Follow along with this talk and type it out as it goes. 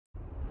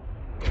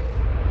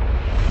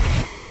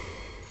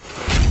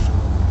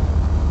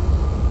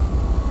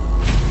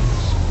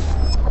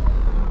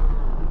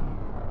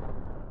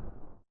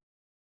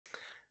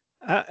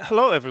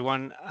Hello,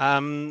 everyone.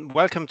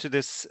 Welcome to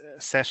this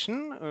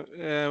session,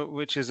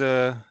 which is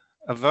a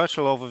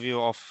virtual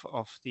overview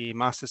of the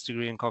master's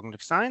degree in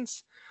cognitive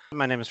science.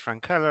 My name is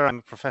Frank Keller. I'm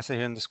a professor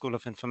here in the School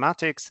of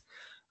Informatics.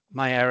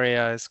 My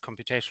area is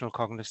computational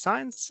cognitive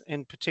science.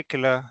 In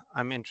particular,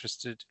 I'm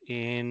interested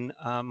in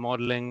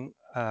modeling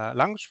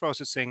language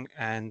processing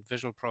and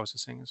visual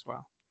processing as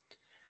well.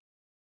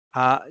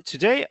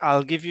 Today,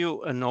 I'll give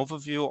you an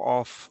overview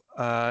of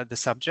the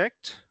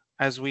subject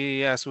as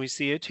we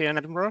see it here in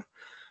Edinburgh.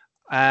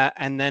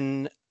 And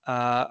then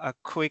a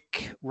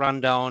quick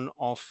rundown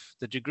of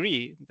the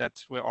degree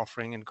that we're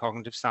offering in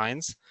cognitive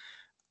science,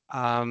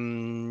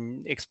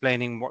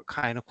 explaining what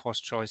kind of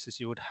course choices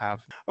you would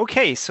have.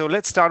 Okay, so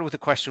let's start with the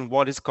question,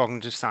 what is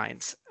cognitive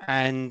science?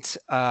 And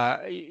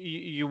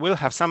you will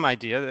have some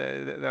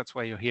idea, that's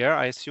why you're here,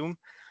 I assume.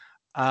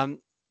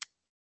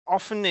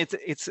 Often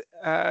it's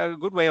a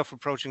good way of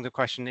approaching the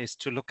question is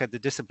to look at the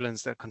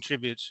disciplines that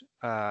contribute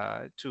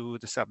to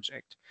the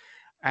subject.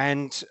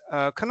 And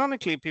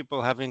canonically, people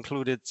have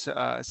included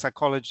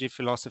psychology,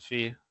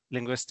 philosophy,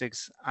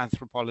 linguistics,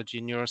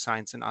 anthropology,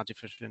 neuroscience, and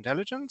artificial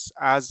intelligence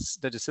as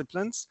the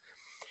disciplines.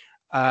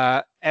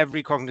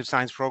 Every cognitive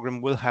science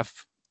program will have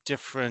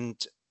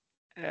different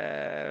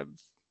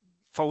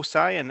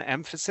foci and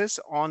emphasis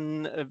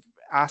on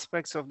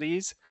aspects of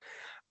these.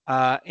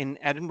 In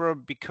Edinburgh,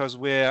 because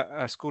we're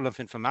a school of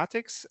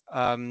informatics,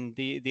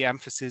 the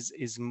emphasis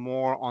is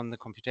more on the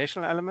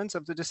computational elements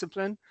of the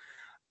discipline.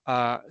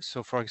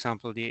 So, for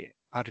example, the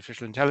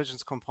artificial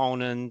intelligence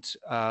component,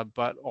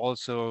 but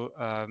also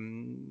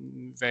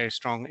very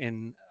strong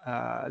in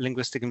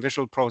linguistic and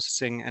visual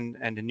processing and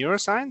in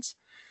neuroscience.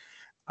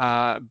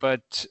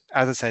 But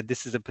as I said,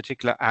 this is a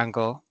particular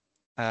angle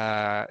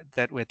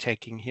that we're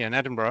taking here in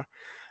Edinburgh.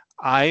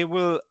 I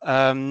will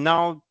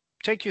now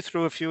take you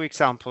through a few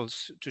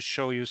examples to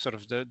show you sort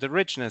of the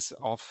richness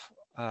of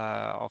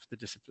the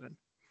discipline.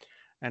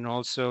 And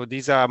also,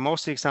 these are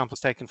mostly examples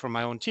taken from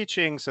my own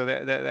teaching, so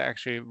they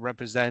actually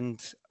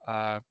represent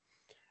a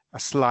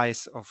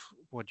slice of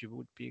what you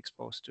would be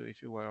exposed to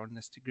if you were on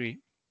this degree.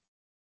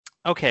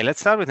 Okay, let's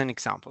start with an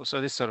example.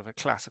 So this is sort of a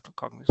classical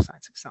cognitive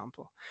science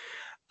example.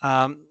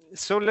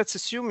 So let's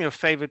assume your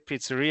favorite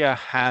pizzeria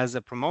has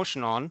a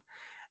promotion on,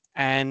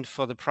 and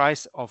for the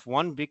price of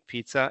one big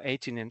pizza,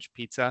 18-inch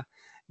pizza,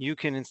 you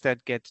can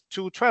instead get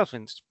two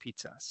 12-inch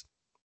pizzas.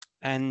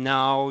 And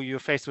now you're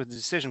faced with a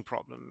decision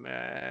problem.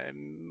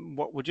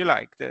 What would you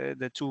like,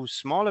 the two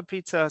smaller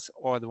pizzas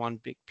or the one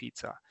big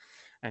pizza?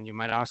 And you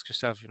might ask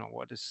yourself,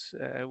 what is,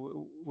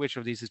 which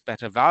of these is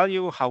better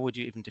value? How would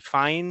you even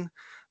define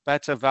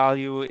better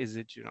value? Is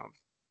it,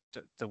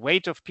 the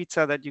weight of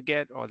pizza that you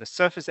get or the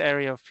surface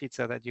area of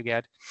pizza that you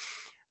get?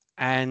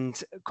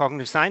 And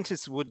cognitive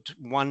scientists would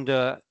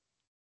wonder,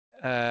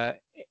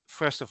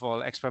 first of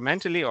all,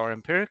 experimentally or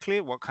empirically,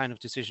 what kind of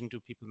decision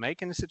do people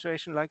make in a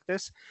situation like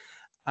this?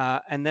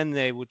 And then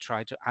they would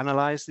try to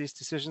analyze these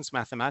decisions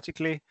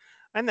mathematically,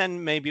 and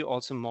then maybe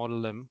also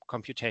model them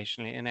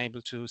computationally and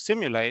able to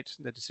simulate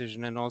the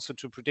decision and also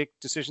to predict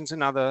decisions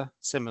in other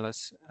similar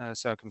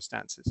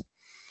circumstances.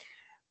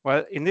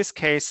 Well, in this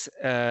case,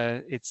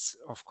 it's,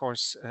 of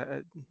course,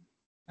 I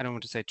don't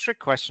want to say trick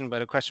question,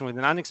 but a question with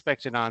an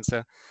unexpected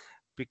answer,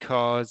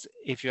 because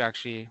if you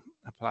actually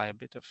apply a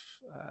bit of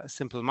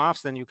simple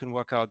maths, then you can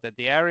work out that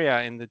the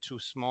area in the two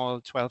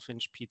small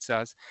 12-inch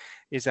pizzas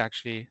is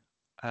actually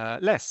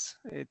less.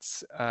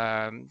 It's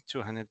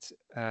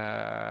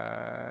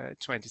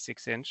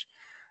 226-inch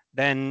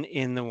than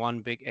in the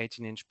one big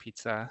 18-inch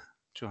pizza,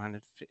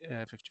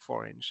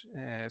 254-inch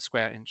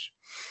square inch.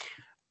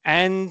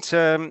 And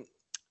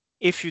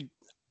if you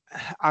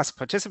ask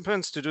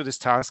participants to do this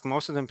task,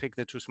 most of them pick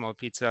the two small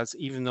pizzas,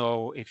 even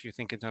though if you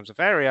think in terms of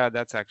area,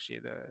 that's actually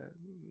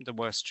the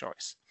worst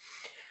choice.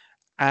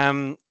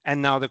 And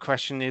now the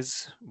question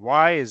is,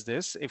 why is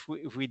this? If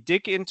we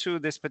dig into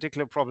this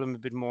particular problem a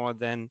bit more,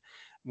 then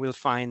we'll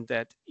find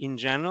that in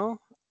general,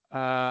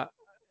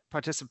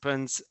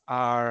 participants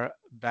are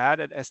bad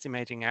at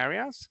estimating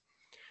areas.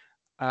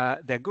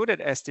 They're good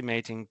at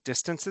estimating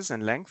distances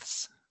and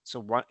lengths,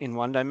 so in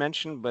one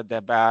dimension, but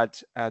they're bad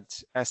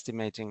at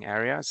estimating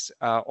areas.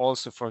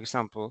 Also, for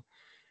example,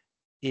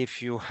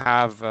 if you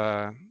have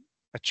a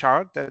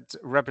chart that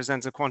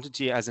represents a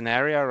quantity as an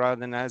area rather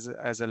than as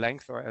a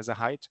length or as a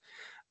height,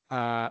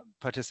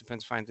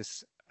 participants find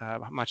this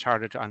much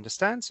harder to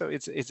understand. So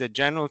it's a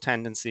general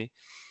tendency.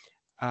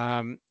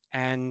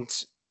 And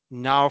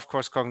now, of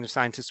course, cognitive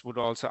scientists would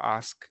also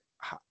ask,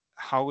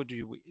 how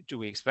do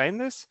we explain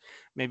this?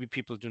 Maybe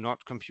people do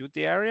not compute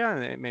the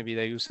area. Maybe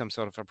they use some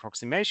sort of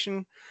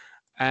approximation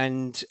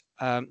and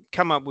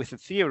come up with a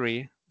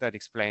theory that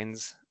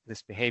explains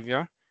this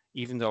behavior,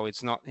 even though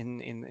it's not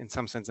in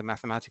some sense a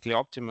mathematically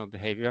optimal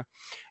behavior.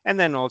 And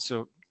then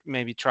also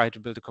maybe try to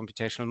build a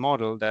computational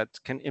model that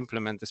can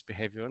implement this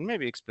behavior and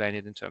maybe explain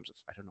it in terms of,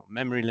 I don't know,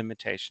 memory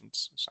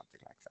limitations or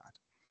something like that.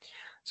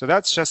 So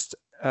that's just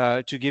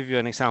to give you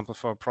an example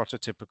for a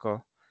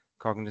prototypical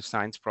cognitive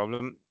science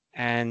problem.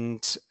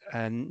 And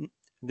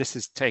this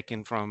is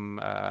taken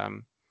from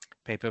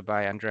paper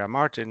by Andrea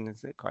Martin.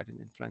 It's quite an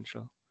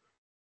influential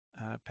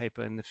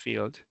paper in the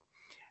field.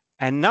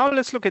 And now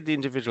let's look at the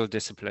individual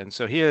disciplines.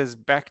 So here's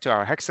back to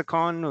our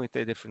hexagon with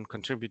the different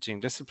contributing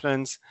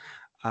disciplines.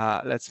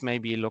 Let's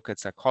maybe look at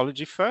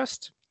psychology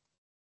first.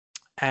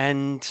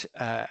 And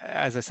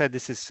as I said,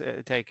 this is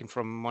taken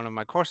from one of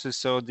my courses.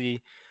 So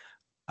the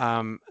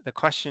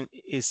question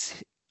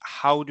is,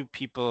 how do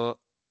people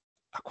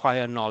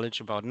acquire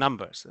knowledge about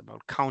numbers,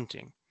 about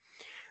counting?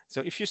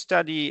 So if you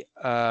study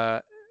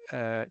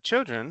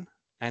children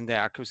and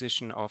their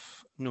acquisition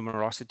of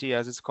numerosity,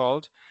 as it's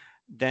called,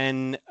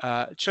 then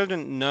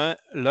children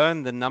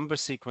learn the number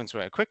sequence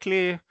very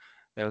quickly.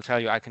 They'll tell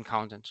you, I can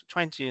count into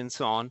 20 and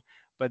so on.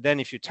 But then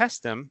if you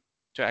test them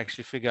to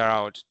actually figure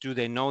out, do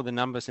they know the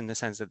numbers in the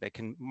sense that they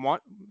can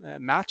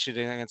match it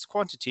against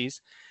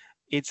quantities,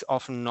 it's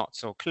often not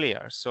so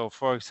clear. So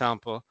for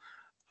example,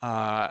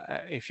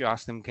 if you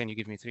ask them, can you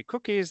give me 3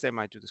 cookies? They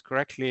might do this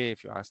correctly.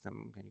 If you ask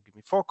them, can you give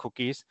me 4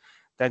 cookies?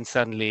 Then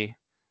suddenly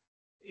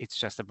it's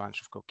just a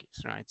bunch of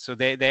cookies, right? So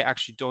they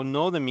actually don't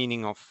know the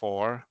meaning of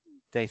 4.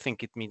 They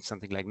think it means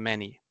something like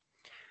many.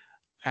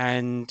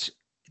 And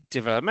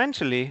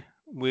developmentally,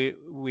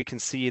 we can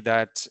see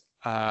that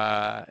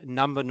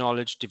number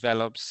knowledge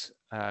develops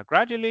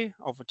gradually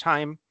over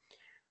time.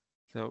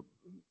 So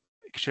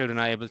children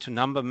are able to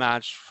number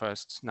match,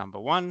 first number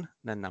 1,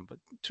 then number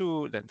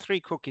 2, then 3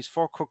 cookies,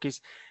 4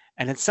 cookies.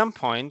 And at some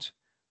point,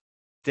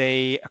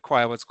 they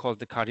acquire what's called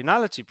the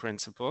cardinality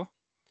principle,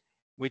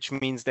 which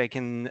means they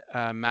can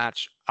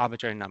match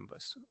arbitrary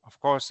numbers. Of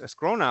course, as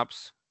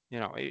grown-ups, you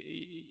know,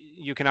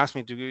 you can ask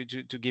me to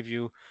give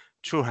you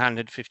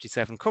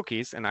 257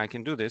 cookies, and I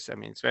can do this. I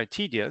mean, it's very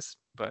tedious,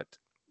 but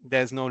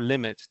there's no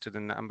limit to the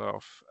number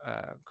of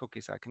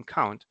cookies I can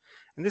count.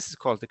 And this is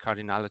called the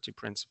cardinality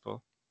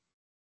principle.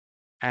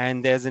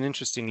 And there's an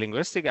interesting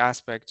linguistic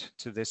aspect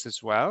to this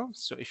as well.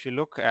 So if you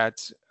look at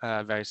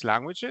various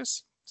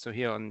languages, so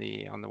here on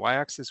the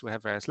y-axis we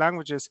have various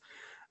languages,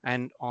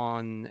 and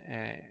on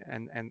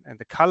and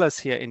the colors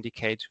here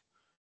indicate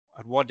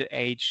at what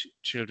age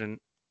children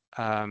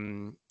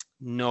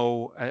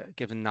know a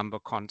given number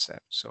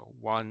concept. So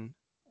 1,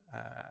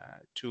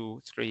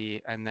 2,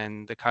 3, and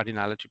then the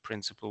cardinality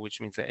principle, which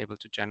means they're able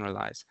to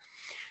generalize.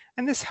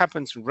 And this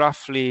happens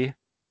roughly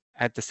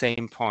at the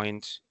same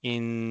point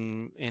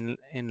in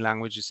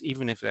languages,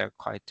 even if they're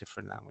quite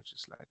different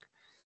languages, like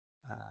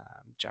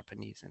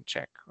Japanese and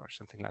Czech or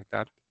something like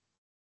that.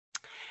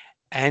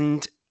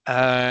 And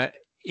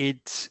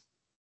it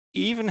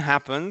even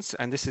happens,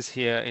 and this is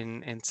here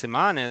in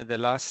Semane, the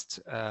last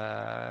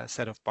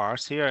set of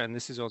bars here, and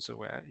this is also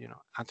where, you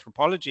know,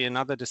 anthropology and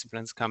other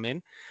disciplines come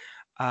in.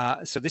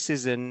 So this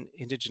is an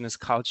indigenous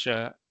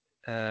culture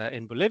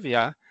in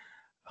Bolivia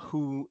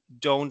who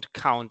don't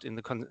count in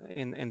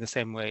the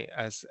same way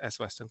as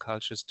Western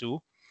cultures do.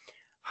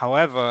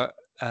 However,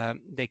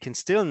 they can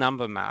still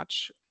number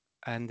match,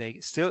 and they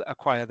still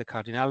acquire the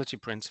cardinality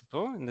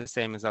principle in the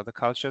same as other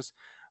cultures,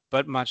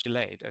 but much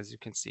delayed, as you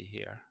can see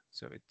here.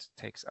 So it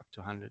takes up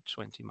to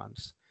 120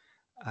 months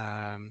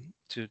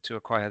to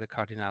acquire the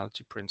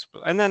cardinality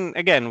principle. And then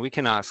again, we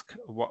can ask,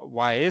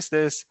 why is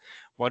this?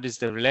 What is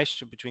the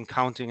relationship between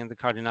counting and the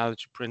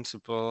cardinality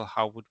principle?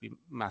 How would we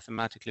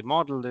mathematically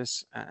model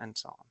this, and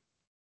so on?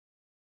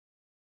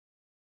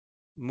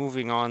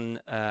 Moving on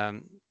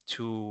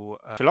to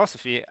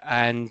philosophy,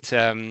 and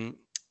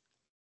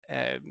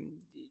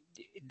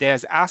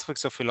there's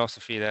aspects of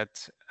philosophy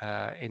that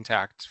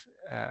interact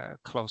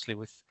closely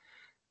with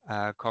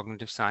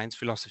cognitive science,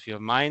 philosophy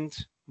of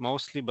mind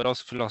mostly, but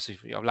also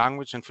philosophy of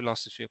language and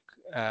philosophy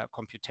of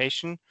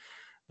computation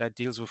that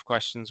deals with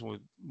questions with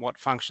what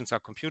functions are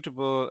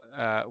computable,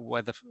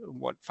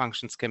 what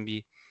functions can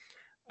be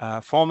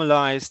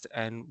formalized,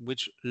 and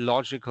which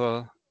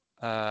logical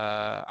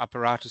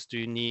apparatus do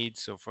you need.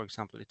 So for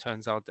example, it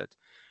turns out that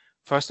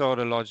first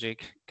order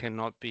logic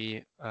cannot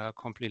be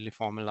completely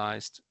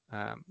formalized,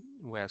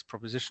 whereas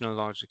propositional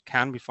logic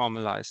can be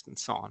formalized, and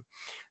so on.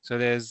 So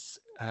there's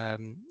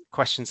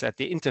questions at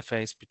the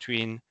interface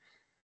between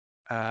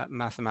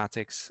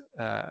mathematics,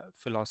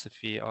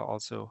 philosophy, or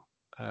also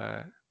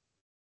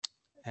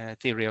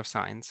theory of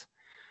science.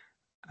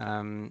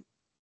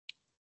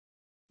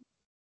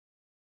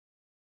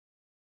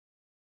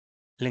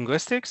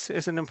 Linguistics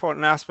is an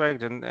important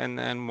aspect,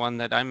 and one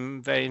that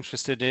I'm very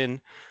interested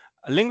in.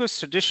 Linguists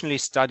traditionally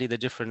study the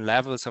different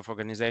levels of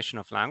organization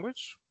of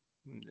language,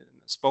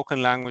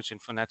 spoken language in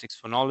phonetics,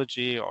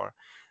 phonology, or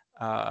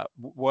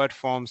word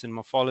forms in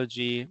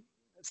morphology,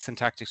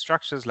 syntactic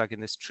structures like in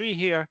this tree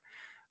here,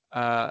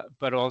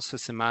 but also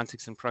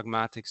semantics and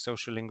pragmatics,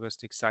 social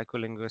linguistics,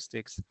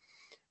 psycholinguistics,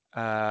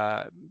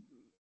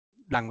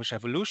 language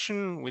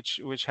evolution,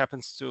 which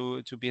happens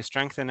to be a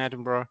strength in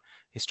Edinburgh,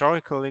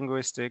 historical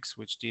linguistics,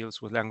 which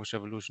deals with language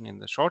evolution in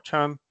the short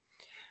term,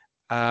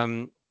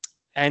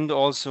 and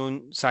also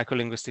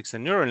psycholinguistics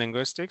and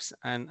neurolinguistics.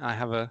 And I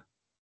have a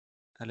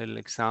little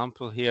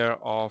example here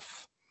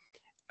of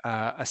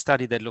a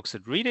study that looks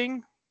at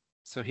reading.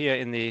 So here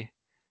in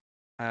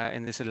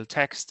this little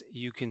text,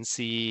 you can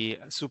see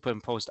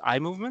superimposed eye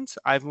movements.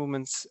 Eye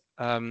movements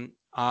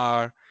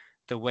are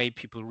the way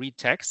people read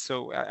text.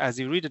 So as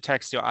you read a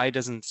text, your eye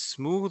doesn't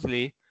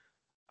smoothly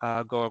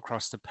go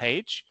across the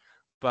page,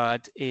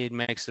 but it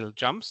makes little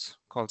jumps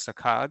called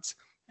saccades,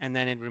 and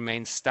then it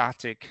remains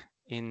static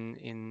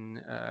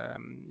in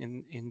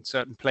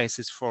certain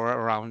places for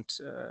around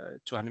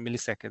 200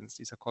 milliseconds.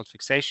 These are called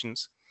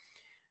fixations.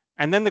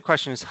 And then the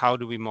question is, how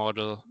do we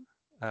model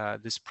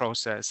this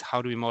process?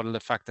 How do we model the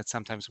fact that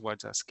sometimes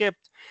words are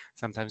skipped,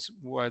 sometimes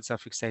words are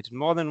fixated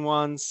more than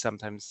once,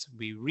 sometimes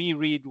we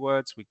reread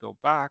words, we go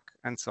back,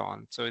 and so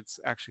on. So it's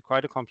actually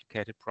quite a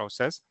complicated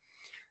process.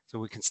 So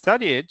we can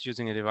study it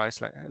using a device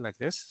like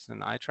this,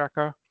 an eye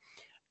tracker,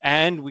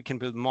 and we can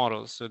build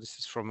models. So this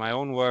is from my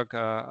own work,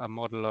 a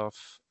model of,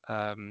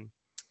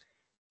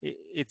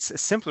 it's a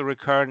simple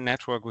recurrent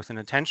network with an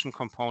attention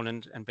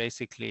component and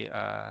basically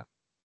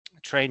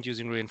trained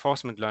using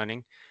reinforcement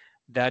learning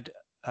that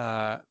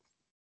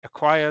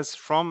acquires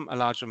from a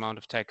large amount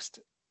of text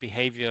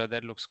behavior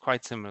that looks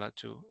quite similar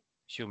to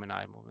human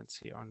eye movements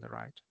here on the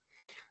right.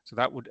 So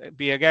that would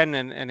be, again,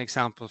 an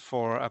example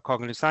for a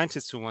cognitive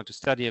scientist who want to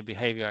study a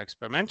behavior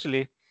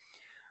experimentally,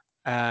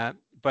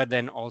 but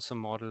then also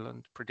model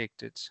and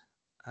predict it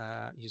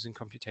using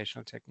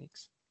computational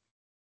techniques.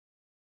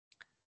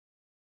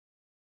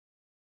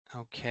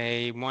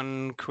 Okay,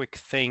 one quick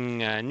thing.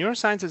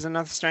 Neuroscience is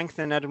another strength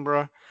in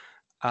Edinburgh.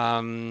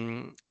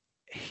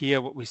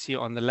 Here, what we see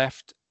on the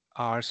left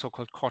are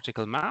so-called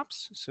cortical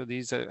maps. So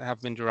these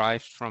have been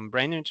derived from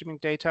brain imaging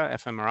data,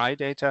 fMRI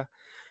data,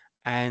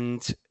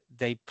 and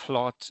they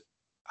plot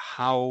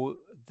how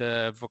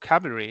the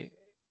vocabulary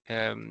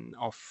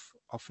of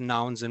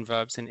nouns and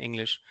verbs in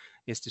English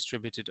is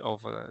distributed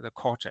over the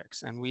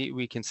cortex. And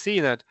we can see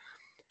that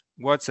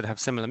words that have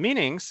similar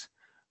meanings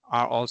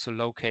are also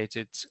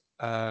located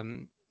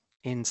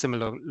in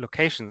similar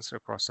locations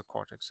across the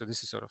cortex. So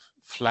this is sort of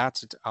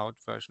flattened out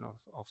version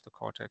of the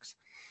cortex.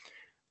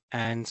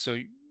 And so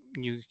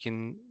you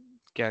can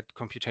get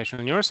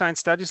computational neuroscience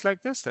studies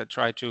like this that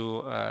try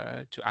to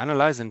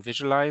analyze and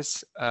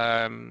visualize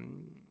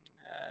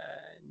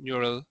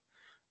neural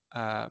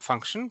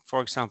function,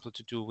 for example,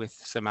 to do with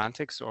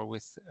semantics or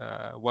with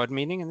word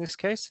meaning in this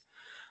case.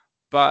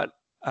 But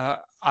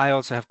I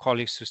also have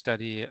colleagues who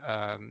study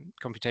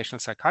computational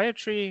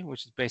psychiatry,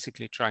 which is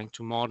basically trying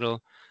to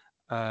model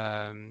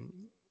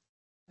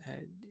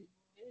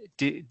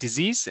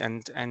disease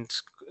and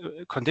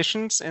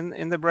conditions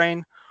in the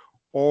brain,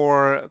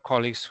 or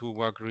colleagues who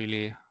work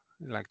really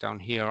like down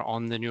here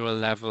on the neural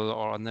level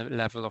or on the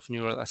level of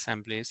neural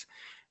assemblies,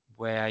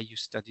 where you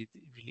study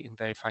really in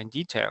very fine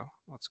detail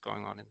what's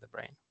going on in the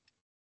brain.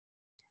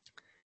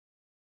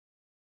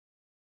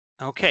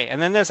 Okay,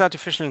 and then there's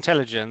artificial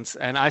intelligence,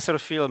 and I sort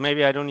of feel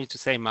maybe I don't need to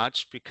say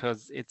much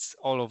because it's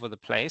all over the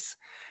place.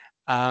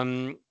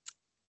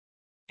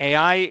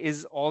 AI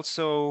is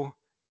also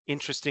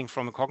interesting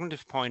from a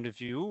cognitive point of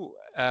view.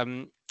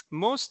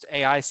 Most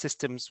AI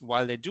systems,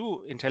 while they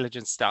do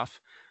intelligent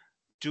stuff,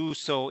 do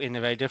so in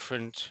a very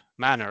different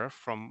manner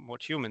from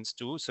what humans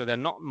do. So they're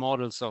not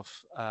models of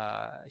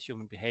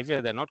human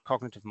behavior. They're not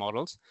cognitive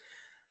models.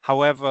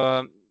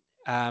 However,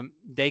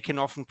 they can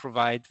often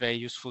provide very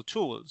useful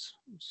tools.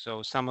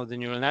 So some of the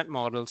neural net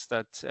models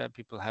that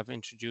people have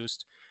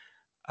introduced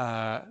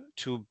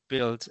to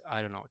build,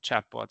 I don't know,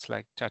 chatbots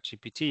like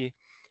ChatGPT,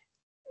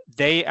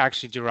 they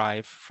actually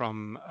derive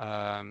from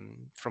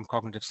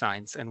cognitive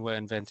science and were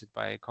invented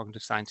by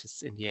cognitive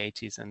scientists in the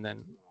 80s, and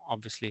then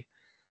obviously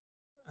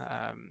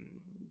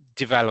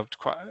developed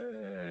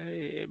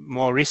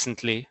more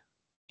recently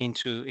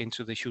into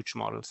the huge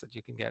models that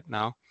you can get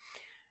now.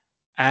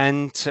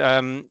 And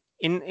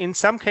in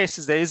some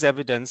cases, there is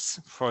evidence,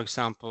 for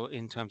example,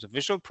 in terms of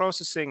visual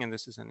processing, and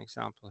this is an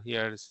example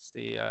here. This is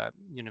the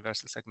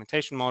universal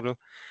segmentation model,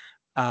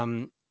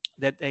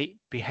 that they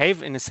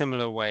behave in a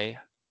similar way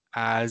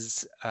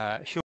as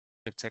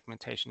human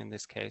segmentation, in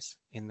this case,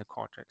 in the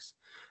cortex.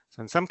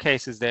 So in some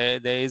cases,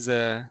 there is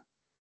a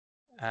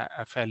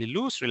fairly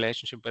loose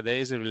relationship, but there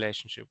is a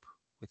relationship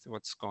with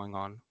what's going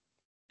on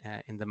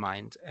in the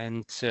mind.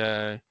 And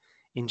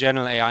in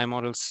general, AI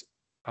models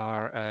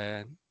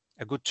are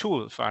a good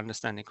tool for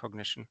understanding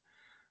cognition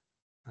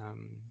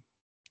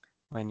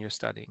when you're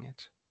studying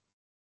it.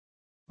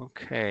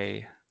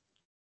 Okay.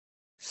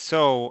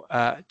 So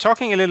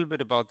talking a little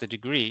bit about the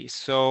degree.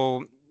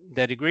 So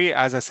the degree,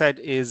 as I said,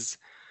 is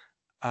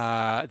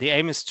the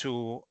aim is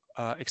to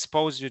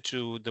expose you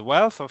to the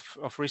wealth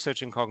of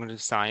research in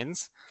cognitive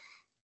science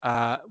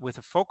with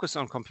a focus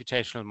on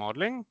computational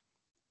modeling,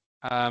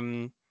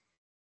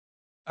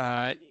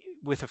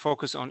 with a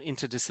focus on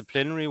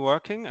interdisciplinary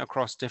working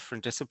across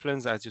different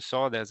disciplines. As you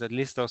saw, there's at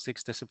least those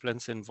 6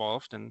 disciplines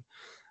involved, and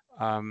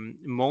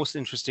most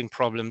interesting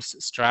problems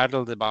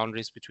straddle the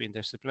boundaries between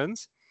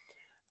disciplines.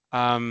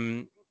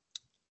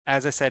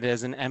 As I said,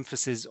 there's an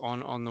emphasis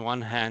on the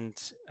one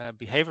hand,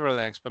 behavioral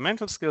and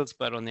experimental skills,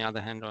 but on the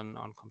other hand,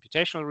 on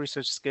computational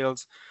research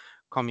skills.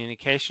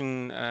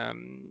 Communication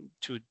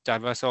to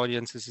diverse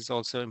audiences is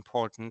also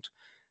important.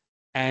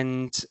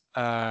 And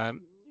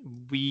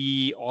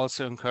we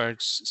also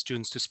encourage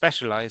students to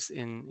specialize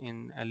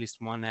in at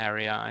least one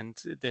area.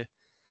 And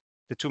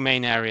the two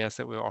main areas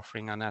that we're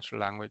offering are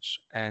natural language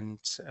and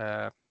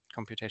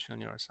computational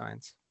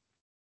neuroscience.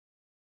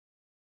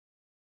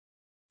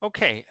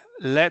 Okay,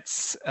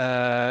 let's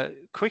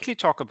quickly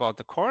talk about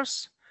the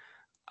course.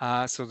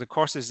 So the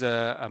course is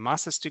a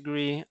master's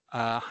degree,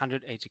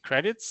 180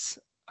 credits.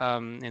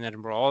 In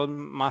Edinburgh, all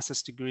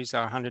master's degrees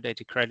are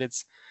 180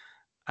 credits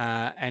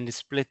and is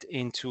split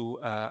into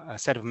a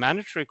set of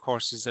mandatory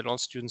courses that all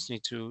students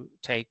need to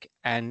take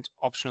and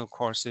optional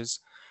courses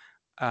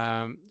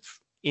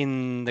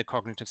in the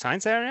cognitive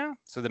science area.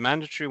 So the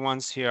mandatory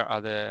ones here are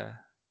the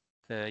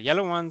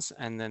yellow ones,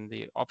 and then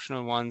the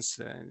optional ones,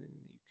 you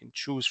can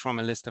choose from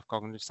a list of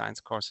cognitive science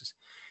courses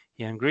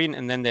here in green.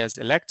 And then there's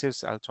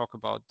electives. I'll talk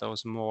about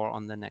those more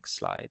on the next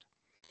slide.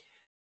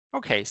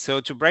 Okay, so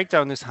to break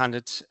down this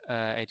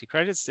 180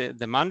 credits,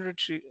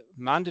 the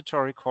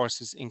mandatory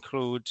courses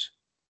include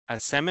a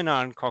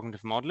seminar in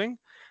cognitive modeling.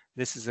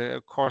 This is a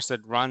course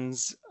that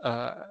runs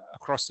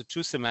across the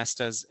 2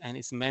 semesters and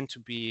is meant to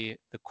be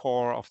the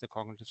core of the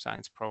cognitive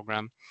science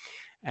program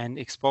and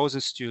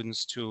exposes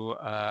students to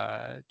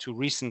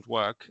recent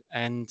work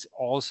and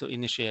also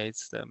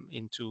initiates them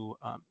into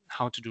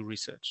how to do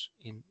research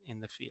in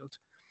the field.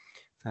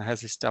 That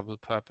has this double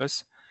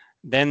purpose.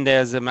 Then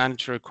there's a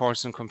mandatory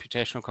course in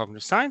computational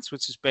cognitive science,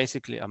 which is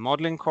basically a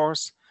modeling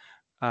course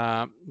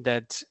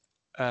that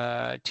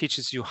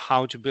teaches you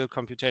how to build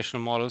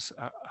computational models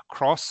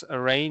across a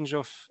range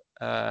of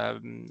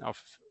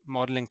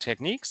modeling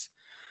techniques,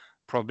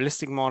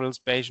 probabilistic models,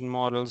 Bayesian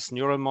models,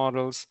 neural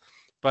models,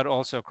 but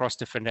also across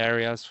different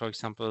areas, for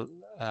example,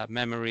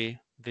 memory,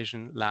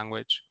 vision,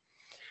 language.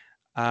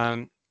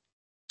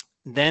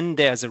 Then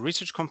there's a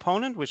research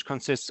component, which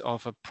consists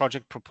of a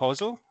project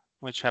proposal,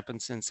 which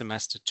happens in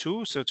semester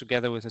 2. So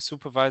together with a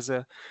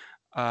supervisor,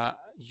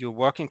 you're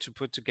working to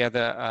put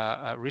together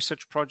a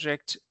research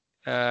project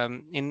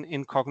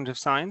in cognitive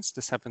science.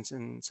 This happens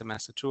in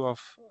semester 2 of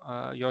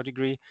your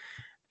degree.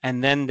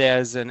 And then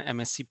there's an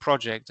MSc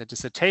project, a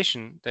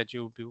dissertation that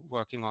you'll be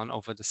working on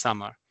over the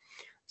summer.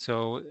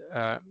 So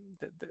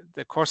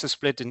the course is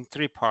split in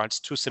 3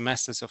 parts, 2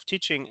 semesters of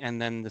teaching, and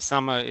then the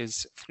summer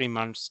is 3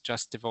 months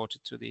just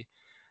devoted to the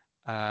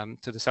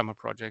summer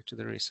project, to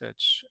the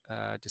research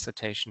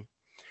dissertation,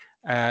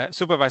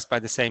 supervised by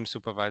the same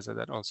supervisor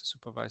that also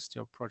supervised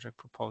your project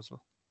proposal.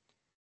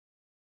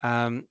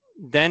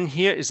 Then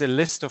here is a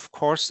list of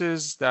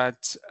courses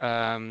that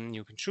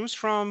you can choose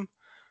from.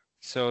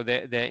 So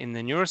they're in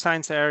the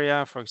neuroscience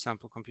area, for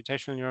example,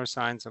 computational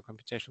neuroscience or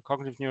computational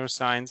cognitive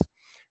neuroscience.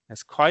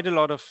 There's quite a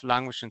lot of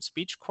language and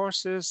speech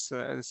courses.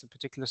 There's a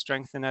particular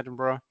strength in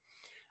Edinburgh.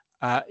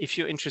 If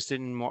you're interested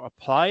in more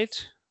applied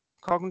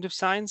cognitive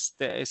science,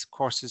 there is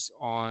courses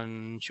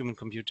on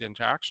human-computer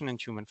interaction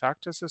and human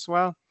factors as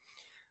well.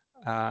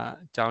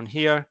 Down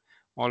here,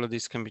 all of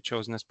these can be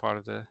chosen as part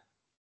of the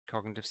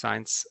cognitive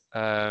science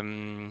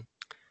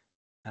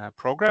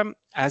program.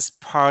 As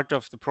part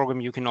of the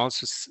program, you can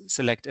also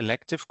select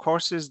elective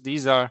courses.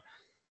 These are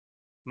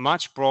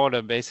much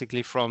broader,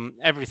 basically, from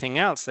everything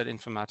else that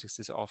informatics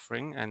is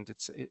offering. And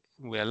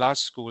we're a large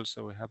school,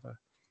 so we have a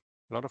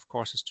lot of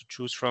courses to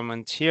choose from.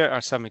 And here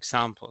are some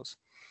examples.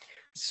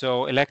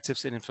 So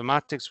electives in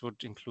informatics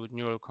would include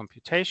neural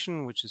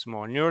computation, which is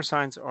more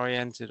neuroscience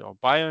oriented, or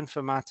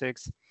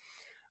bioinformatics,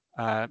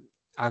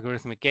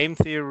 algorithmic game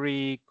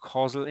theory,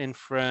 causal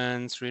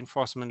inference,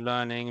 reinforcement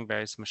learning,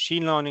 various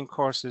machine learning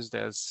courses.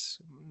 There's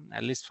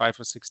at least 5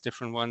 or 6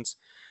 different ones.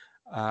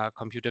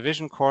 Computer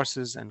vision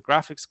courses and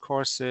graphics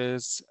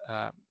courses,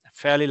 a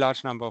fairly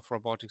large number of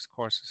robotics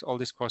courses. All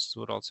these courses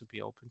would also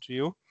be open to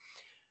you.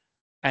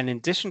 And in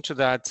addition to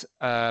that,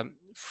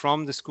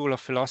 from the School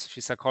of Philosophy,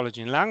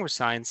 Psychology, and Language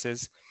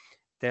Sciences,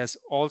 there's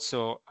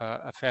also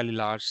a fairly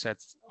large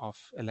set of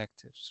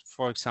electives.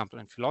 For example,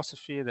 in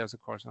philosophy, there's a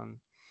course on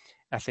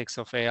ethics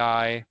of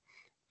AI.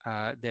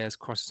 There's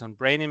courses on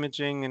brain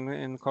imaging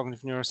in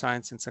cognitive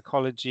neuroscience and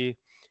psychology.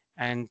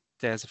 And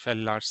there's a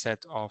fairly large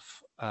set of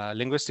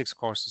linguistics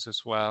courses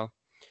as well,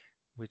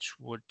 which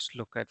would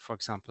look at, for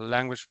example,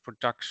 language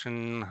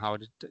production, how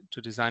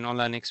to design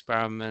online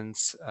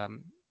experiments,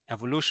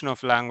 evolution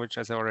of language,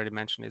 as I already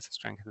mentioned, is a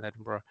strength of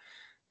Edinburgh.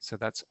 So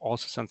that's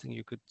also something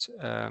you could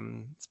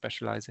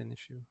specialize in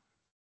if you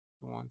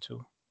want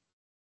to.